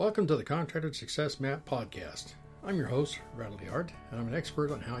Welcome to the Contractor Success Map podcast. I'm your host, Bradley Hart, and I'm an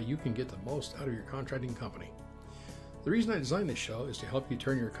expert on how you can get the most out of your contracting company. The reason I designed this show is to help you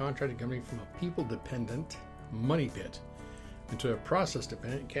turn your contracting company from a people-dependent money pit into a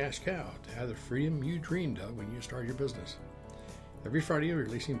process-dependent cash cow to have the freedom you dreamed of when you started your business. Every Friday, we're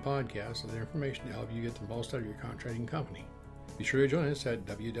releasing podcasts with information to help you get the most out of your contracting company. Be sure to join us at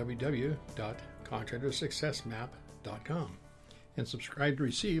www.contractorsuccessmap.com. and subscribe to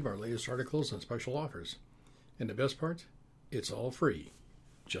receive our latest articles and special offers. And the best part, it's all free,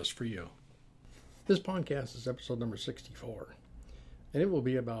 just for you. This podcast is episode number 64, and it will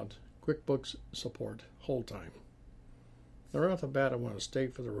be about QuickBooks support hold time. Now, right off the bat, I want to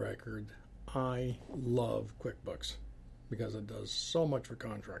state for the record, I love QuickBooks because it does so much for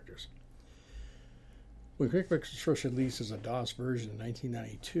contractors. When QuickBooks was first released as a DOS version in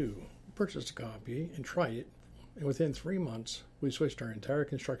 1992, I purchased a copy and tried it. And within 3 months, we switched our entire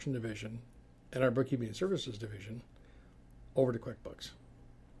construction division and our bookkeeping and services division over to QuickBooks.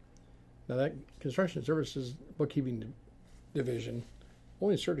 Now, that construction services bookkeeping division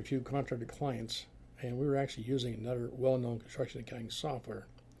only served a few contracted clients, and we were actually using another well-known construction accounting software.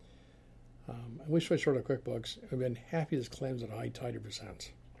 And we switched over to QuickBooks and we've been happy as clams at a high tide ever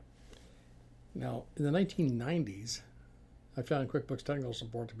since. Now, in the 1990s, I found QuickBooks technical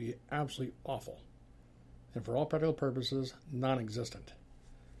support to be absolutely awful, and for all practical purposes, non-existent.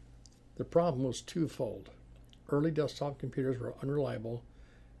 The problem was twofold. Early desktop computers were unreliable,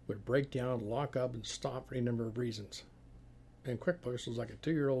 would break down, lock up, and stop for any number of reasons. And QuickBooks was like a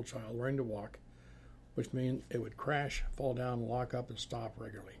 2-year-old child learning to walk, which means it would crash, fall down, lock up, and stop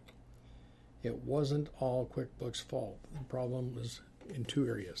regularly. It wasn't all QuickBooks' fault. The problem was in 2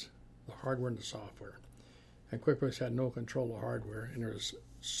 areas, the hardware and the software. And QuickBooks had no control of the hardware, and there was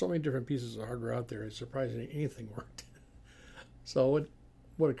so many different pieces of hardware out there, it's surprising anything worked. So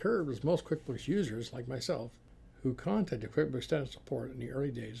what occurred was most QuickBooks users, like myself, who contacted QuickBooks status support in the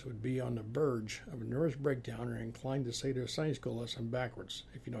early days would be on the verge of a nervous breakdown or inclined to say their Sunday school lesson backwards,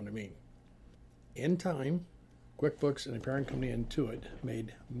 if you know what I mean. In time, QuickBooks and the parent company Intuit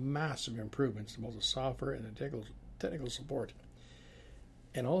made massive improvements to both the software and the technical support.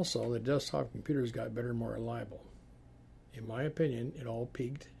 And also, the desktop computers got better and more reliable. In my opinion, it all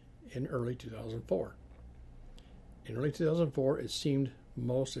peaked in early 2004. In early 2004, it seemed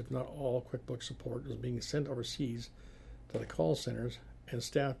most, if not all, QuickBooks support was being sent overseas to the call centers and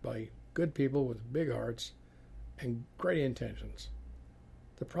staffed by good people with big hearts and great intentions.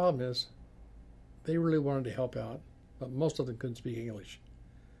 The problem is, they really wanted to help out, but most of them couldn't speak English.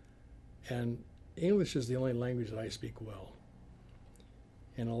 And English is the only language that I speak well.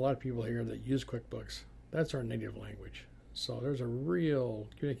 And a lot of people here that use QuickBooks, that's our native language. So there's a real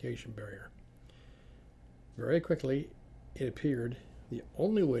communication barrier. Very quickly, it appeared the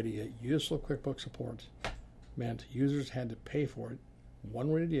only way to get useful QuickBooks support meant users had to pay for it one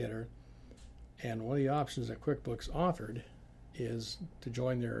way or the other. And one of the options that QuickBooks offered is to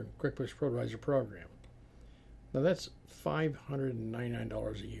join their QuickBooks Pro Advisor program. Now that's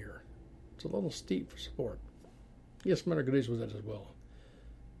 $599 a year. It's a little steep for support. Yes, some other goodies with it as well.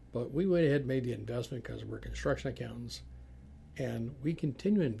 But we went ahead and made the investment because we're construction accountants, and we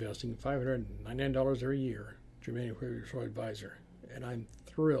continue investing $599 every year to remain a QuickBooks Pro Advisor. And I'm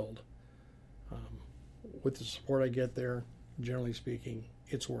thrilled with the support I get there. Generally speaking,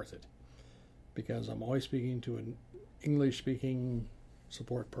 it's worth it because I'm always speaking to an English-speaking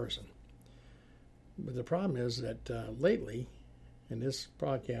support person. But the problem is that lately, and this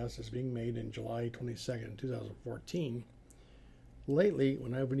podcast is being made in July 22nd, 2014, lately,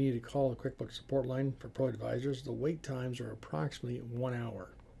 when I would need to call a QuickBooks support line for Pro Advisors, the wait times are approximately 1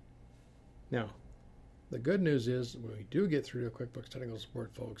 hour. Now, the good news is when we do get through to QuickBooks technical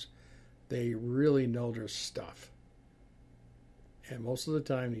support folks, they really know their stuff. And most of the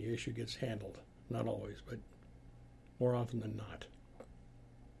time, the issue gets handled. Not always, but more often than not.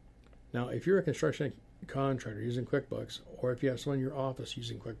 Now, if you're a construction contractor using QuickBooks, or if you have someone in your office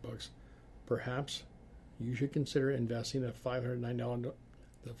using QuickBooks, perhaps you should consider investing the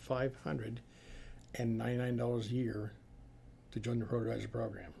 $599 a year to join the Pro Advisor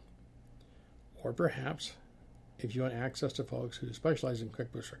program. Or perhaps, if you want access to folks who specialize in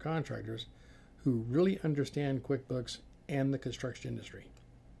QuickBooks for contractors who really understand QuickBooks and the construction industry,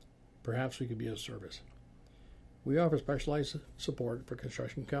 perhaps we could be of service. We offer specialized support for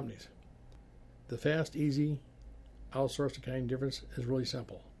construction companies. The fast, easy, outsourced accounting difference is really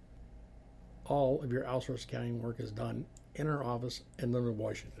simple. All of your outsourced accounting work is done in our office in Lynwood,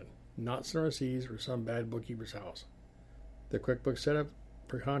 Washington, not sent overseas or some bad bookkeeper's house. The QuickBooks setup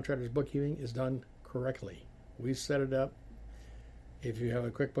for contractors' bookkeeping is done correctly. We set it up If you have a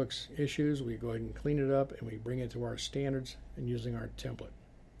QuickBooks issues, we go ahead and clean it up and we bring it to our standards and using our template.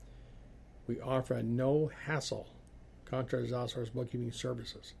 We offer a no-hassle contractors outsource bookkeeping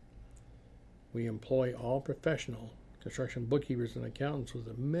services. We employ all professional construction bookkeepers and accountants with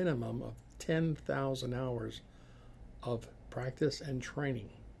a minimum of 10,000 hours of practice and training.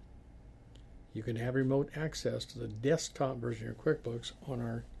 You can have remote access to the desktop version of QuickBooks on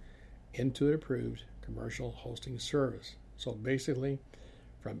our Intuit-approved commercial hosting service. So basically,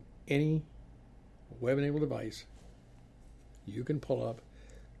 from any web-enabled device, you can pull up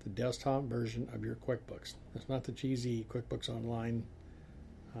the desktop version of your QuickBooks. It's not the cheesy QuickBooks Online,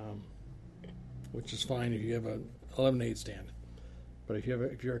 which is fine if you have a lemonade stand. But if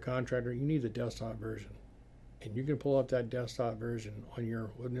you're a contractor, you need the desktop version. And you can pull up that desktop version on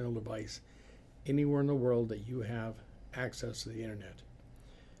your web-enabled device anywhere in the world that you have access to the internet.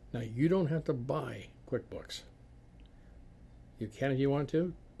 Now, you don't have to buy QuickBooks. You can if you want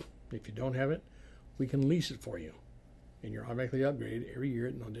to. If you don't have it, we can lease it for you. And you're automatically upgraded every year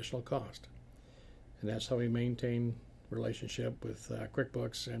at no additional cost. And that's how we maintain relationship with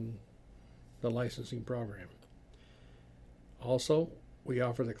QuickBooks and the licensing program. Also, we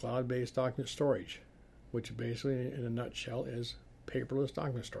offer the cloud-based document storage, which basically, in a nutshell, is paperless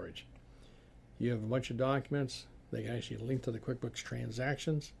document storage. You have a bunch of documents. They can actually link to the QuickBooks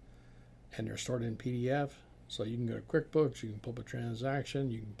transactions, and they're stored in PDF. So you can go to QuickBooks, you can pull up a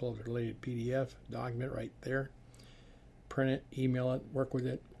transaction, you can pull up a related PDF document right there, print it, email it, work with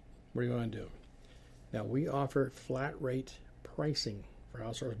it, what do you want to do? Now, we offer flat rate pricing for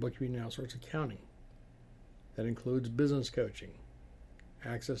outsourced bookkeeping and outsourced accounting. That includes business coaching,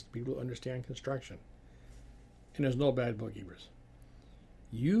 access to people who understand construction, and there's no bad bookkeepers.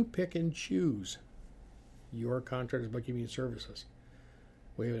 You pick and choose your contractor's bookkeeping services.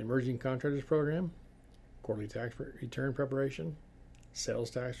 We have an emerging contractors program, quarterly tax return preparation,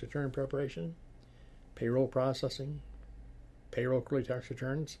 sales tax return preparation, payroll processing, payroll quarterly tax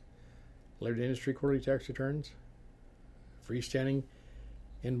returns, limited industry quarterly tax returns, freestanding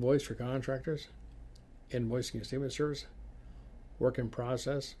invoice for contractors, invoicing and statement service, work in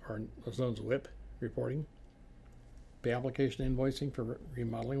process, or what's known as WIP reporting, pay application invoicing for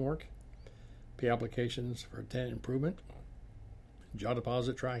remodeling work, pay applications for tenant improvement, job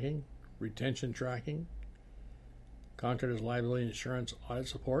deposit tracking, retention tracking, contractor's liability insurance audit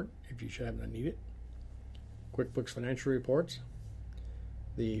support if you should happen to need it, QuickBooks financial reports.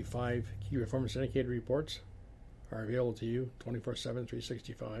 The 5 key performance indicator reports are available to you 24/7,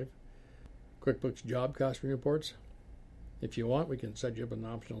 365. QuickBooks job costing reports. If you want, we can set you up an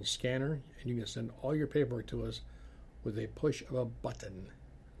optional scanner, and you can send all your paperwork to us with a push of a button.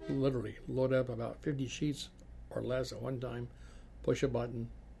 Literally, load up about 50 sheets or less at one time, push a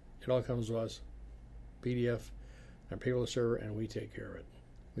button, it all comes to us, PDF, and paperless server, and we take care of it.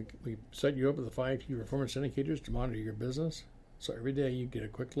 We set you up with the 5 key performance indicators to monitor your business. So every day you get a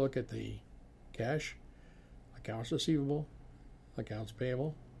quick look at the cash, accounts receivable, accounts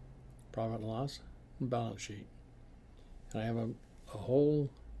payable, profit and loss, and balance sheet. And I have a whole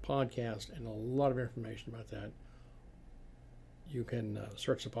podcast and a lot of information about that. You can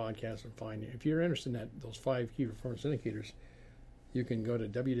search the podcast and find it. If you're interested in those 5 key performance indicators, you can go to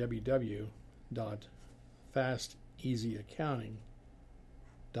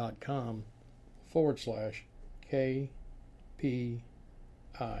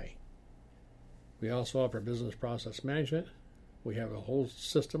We also offer business process management. We have a whole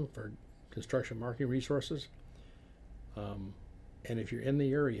system for construction marketing resources. And if you're in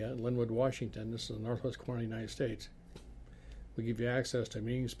the area, Linwood, Washington, this is the northwest corner of the United States, we give you access to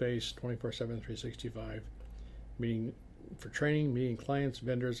meeting space 24/7, 365, meeting for training, meeting clients,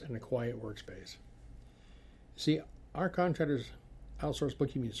 vendors, and a quiet workspace. See, our contractors' outsourced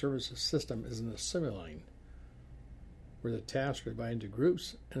bookkeeping services system is an assembly line where the tasks are divided into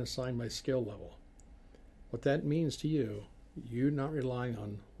groups and assigned by skill level. What that means to you, you're not relying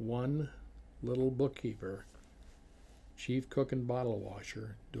on one little bookkeeper, chief cook and bottle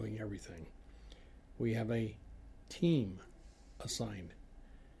washer doing everything. We have a team assigned.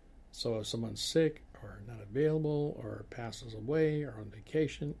 So if someone's sick or not available or passes away or on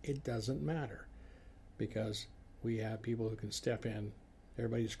vacation, it doesn't matter because we have people who can step in.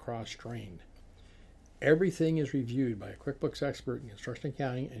 Everybody's cross-trained. Everything is reviewed by a QuickBooks expert in construction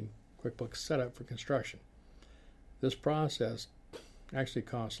accounting and QuickBooks setup for construction. This process actually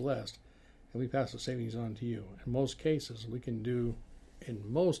costs less, and we pass the savings on to you. In most cases, we can do,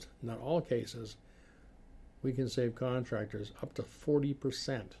 not all cases, we can save contractors up to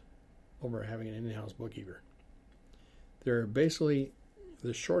 40% over having an in-house bookkeeper. There are basically,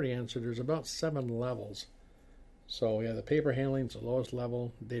 the short answer, there's about 7 levels. So we have the paper handling is the lowest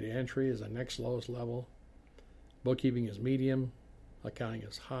level, data entry is the next lowest level, bookkeeping is medium, accounting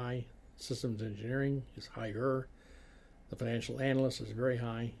is high, systems engineering is higher, the financial analyst is very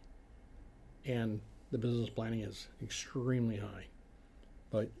high, and the business planning is extremely high.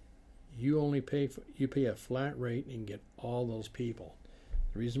 But you pay a flat rate and get all those people.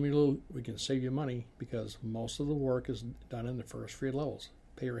 The reason we can save you money because most of the work is done in the first three levels: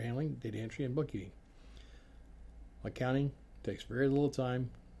 paper handling, data entry, and bookkeeping. Accounting takes very little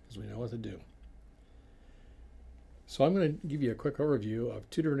time because we know what to do. So I'm going to give you a quick overview of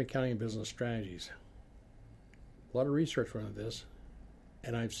two different accounting and business strategies. A lot of research went into this,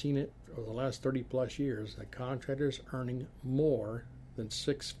 and I've seen it over the last 30 plus years that contractors earning more than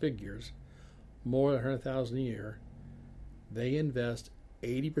six figures, more than $100,000 a year, they invest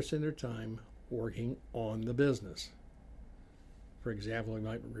 80% of their time working on the business. For example, we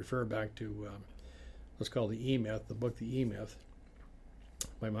might refer back to what's called the E-Myth, the book The E-Myth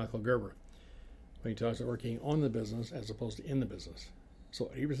by Michael Gerber, when he talks about working on the business as opposed to in the business.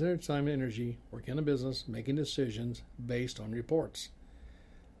 So 80% of their time and energy working on the business, making decisions based on reports.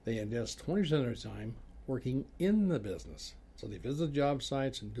 They invest 20% of their time working in the business. So they visit job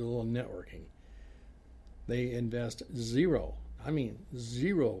sites and do a little networking. They invest 0%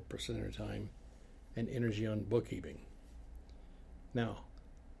 of their time and energy on bookkeeping. Now,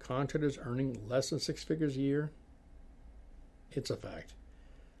 contractors earning less than six figures a year, it's a fact.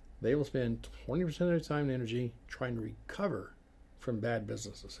 They will spend 20% of their time and energy trying to recover from bad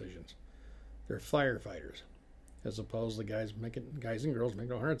business decisions. They're firefighters, as opposed to guys and girls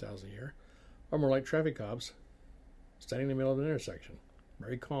making $100,000 a year, or more like traffic cops standing in the middle of an intersection,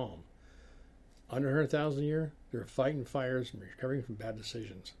 very calm. Under $100,000 a year, they're fighting fires and recovering from bad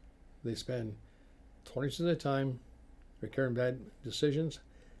decisions. They spend 20% of the time recovering bad decisions,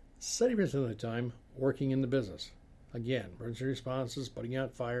 70% of the time working in the business. Again, emergency responses, putting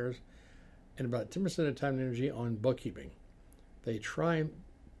out fires, and about 10% of the time and energy on bookkeeping. They try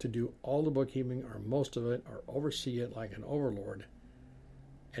to do all the bookkeeping or most of it or oversee it like an overlord,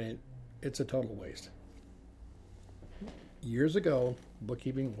 and it's a total waste. Years ago,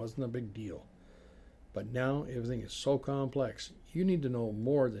 bookkeeping wasn't a big deal, but now everything is so complex. You need to know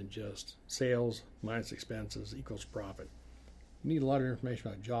more than just sales minus expenses equals profit. You need a lot of information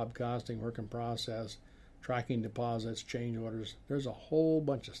about job costing, work in process, tracking deposits, change orders. There's a whole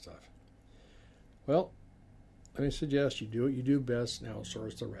bunch of stuff. Well, let me suggest you do what you do best and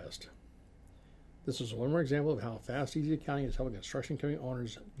outsource the rest. This is one more example of how Fast Easy Accounting is helping construction company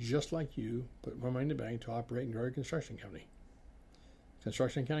owners just like you put more money in the bank to operate and grow your construction company.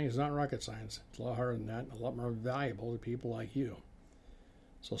 Construction accounting is not rocket science. It's a lot harder than that and a lot more valuable to people like you.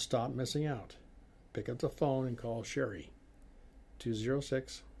 So stop missing out. Pick up the phone and call Sherry,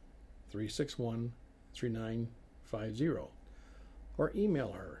 206-361-3950, or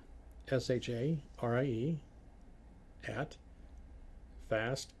email her,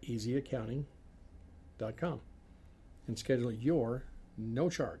 sharie@fasteasyaccounting.com, and schedule your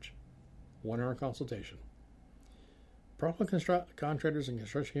no-charge 1-hour consultation. Professional contractors and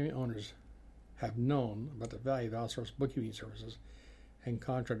construction company owners have known about the value of outsourced bookkeeping services and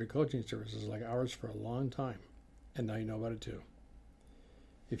contractor coaching services like ours for a long time, and now you know about it too.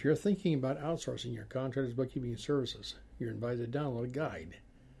 If you're thinking about outsourcing your contractor's bookkeeping services, you're invited to download a guide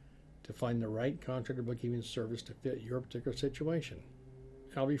to find the right contractor bookkeeping service to fit your particular situation.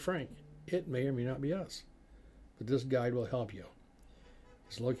 I'll be frank, it may or may not be us, but this guide will help you.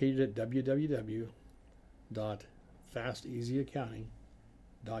 It's located at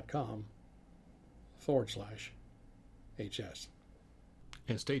www.fasteasyaccounting.com/HS.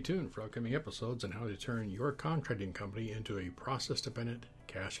 And stay tuned for upcoming episodes on how to turn your contracting company into a process-dependent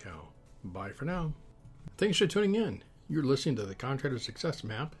cash cow. Bye for now. Thanks for tuning in. You're listening to the Contractor Success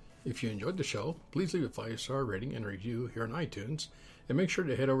Map. If you enjoyed the show, please leave a 5-star rating and review here on iTunes, and make sure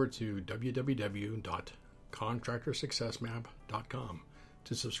to head over to www.contractorsuccessmap.com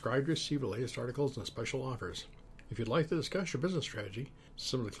to subscribe to receive the latest articles and special offers. If you'd like to discuss your business strategy,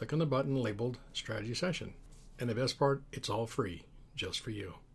 simply click on the button labeled Strategy Session. And the best part, it's all free, just for you.